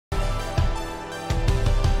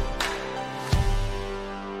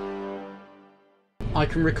I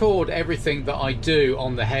can record everything that I do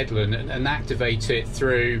on the Headland and activate it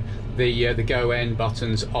through the go end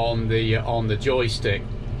buttons on the joystick.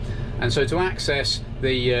 And so to access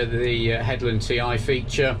the Headland TI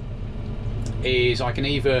feature is I can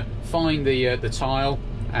either find the tile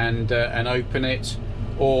and open it,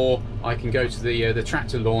 or I can go to the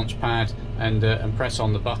tractor launch pad and press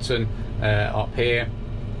on the button up here,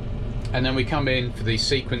 and then we come in for the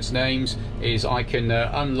sequence names. Is I can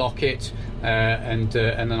unlock it and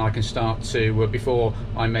then I can start to before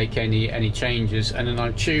I make any changes, and then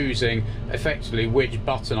I'm choosing effectively which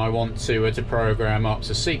button I want to program up.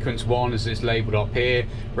 So sequence 1, as it's labelled up here,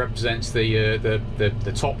 represents the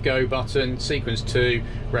top go button. Sequence 2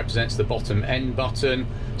 represents the bottom end button.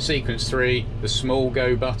 Sequence 3 the small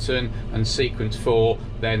go button, and sequence 4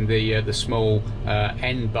 then the small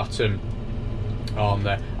end button on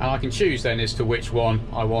there. And I can choose then as to which one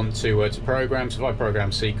I want to program. So if I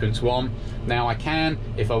program sequence 1, now I can,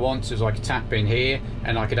 if I want to, so I could tap in here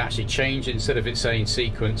and I could actually change it. Instead of it saying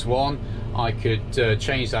sequence 1, I could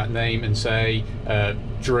change that name and say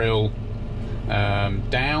drill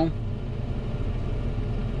down,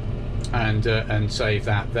 and save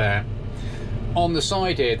that there. On the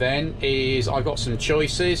side here then is I've got some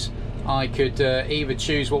choices. I could either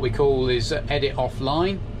choose what we call is edit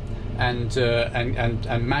offline, and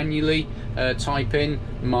manually type in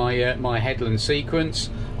my Headland sequence.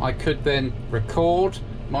 I could then record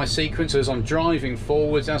my sequence as I'm driving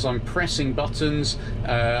forwards, as I'm pressing buttons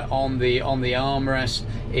on the armrest.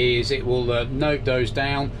 Is it will note those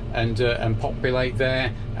down and populate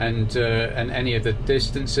there, and any of the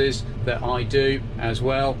distances that I do as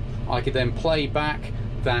well. I could then play back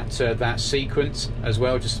that sequence as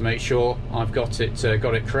well, just to make sure I've got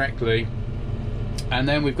it correctly. And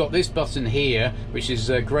then we've got this button here, which is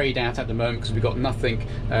greyed out at the moment because we've got nothing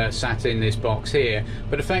sat in this box here.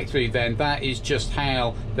 But effectively then that is just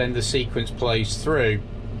how then the sequence plays through.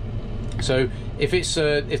 So if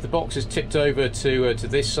the box is tipped over to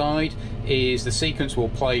this side, is the sequence will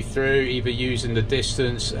play through either using the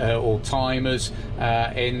distance or timers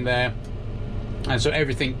in there. And so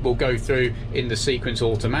everything will go through in the sequence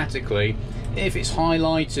automatically. If it's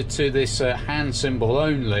highlighted to this hand symbol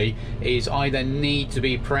only, is I then need to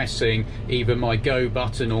be pressing either my go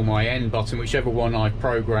button or my end button, whichever one I've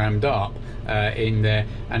programmed up in there,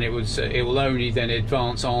 and it will only then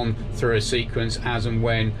advance on through a sequence as and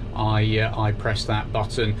when I press that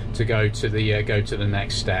button to go to the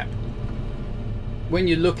next step. When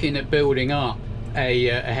you're looking at building up a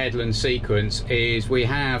Headland sequence, is we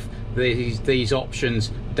have these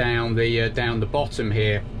options down the bottom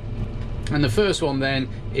here. And the first one then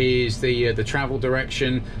is the travel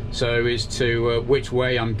direction, so is to which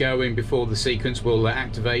way I'm going before the sequence will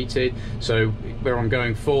activate it. So where I'm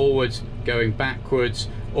going forwards, going backwards,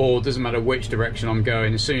 or doesn't matter which direction I'm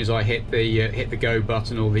going. As soon as I hit the go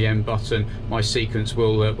button or the end button, my sequence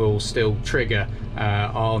will still trigger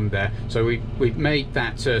on there. So we've made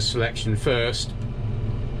that selection first.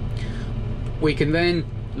 We can then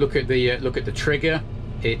look at the trigger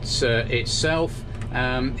itself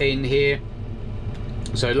in here.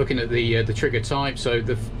 So looking at the trigger type, so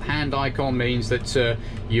the hand icon means that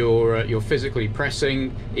you're physically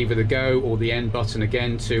pressing either the go or the end button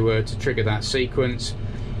again to trigger that sequence.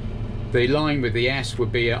 The line with the S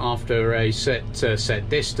would be after a set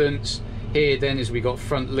distance. Here then is we got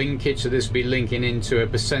front linkage, so this will be linking into a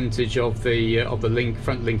percentage of the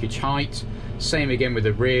front linkage height. Same again with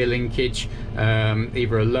the rear linkage,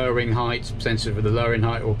 either a lowering height, percentage of the lowering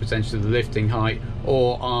height, or percentage of the lifting height,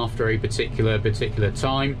 or after a particular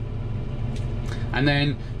time. And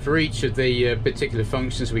then for each of the particular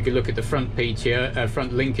functions, we could look at the front PTO,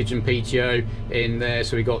 front linkage and PTO in there.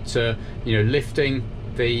 So we got lifting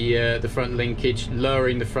the front linkage,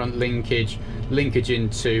 lowering the front linkage, linkage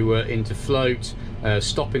into float,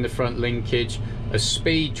 stopping the front linkage, a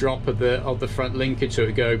speed drop of the front linkage, so it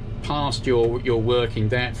would go past your working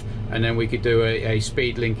depth, and then we could do a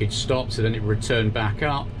speed linkage stop, so then it would return back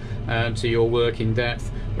up to your working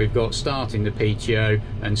depth. We've got starting the PTO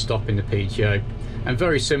and stopping the PTO. And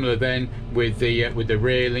very similar then with the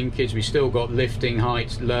rear linkage, we still got lifting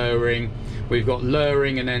height, lowering. We've got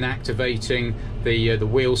lowering and then activating the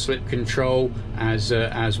wheel slip control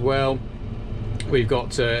as well. We've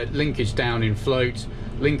got linkage down in float,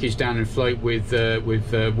 linkage down in float with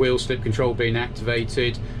wheel slip control being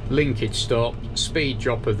activated, linkage stop, speed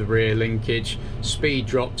drop of the rear linkage, speed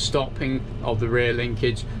drop stopping of the rear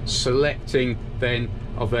linkage, selecting then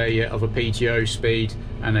of a PTO speed,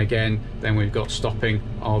 and again then we've got stopping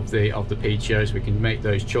of the PTO, so we can make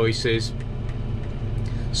those choices.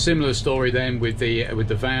 Similar story then with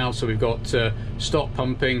the valve, so we've got stop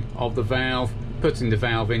pumping of the valve, putting the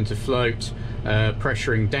valve into float,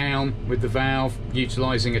 pressuring down with the valve,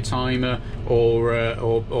 utilising a timer,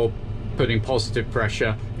 or putting positive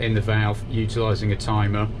pressure in the valve, utilising a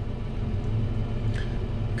timer.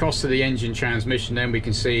 Across to the engine transmission, then we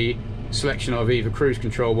can see selection of either cruise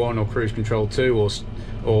control 1 or cruise control 2,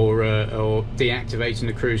 or deactivating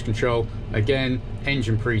the cruise control. Again,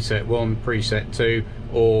 engine preset 1, preset 2,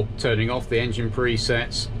 or turning off the engine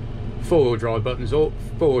presets. Four-wheel drive buttons,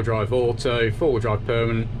 four-wheel drive auto, four-wheel drive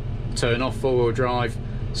permanent, turn off four-wheel drive.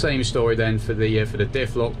 Same story then for the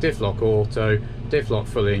diff lock auto, diff lock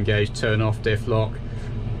fully engaged, turn off diff lock,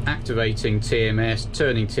 activating TMS,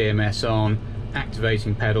 turning TMS on,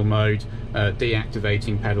 activating pedal mode,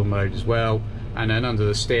 deactivating pedal mode as well. And then under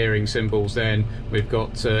the steering symbols, then we've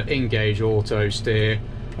got engage auto steer,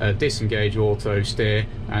 disengage auto steer,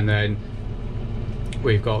 and then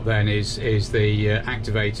we've got then is the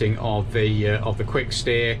activating of the quick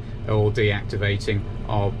steer, or deactivating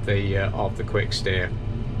of the quick steer.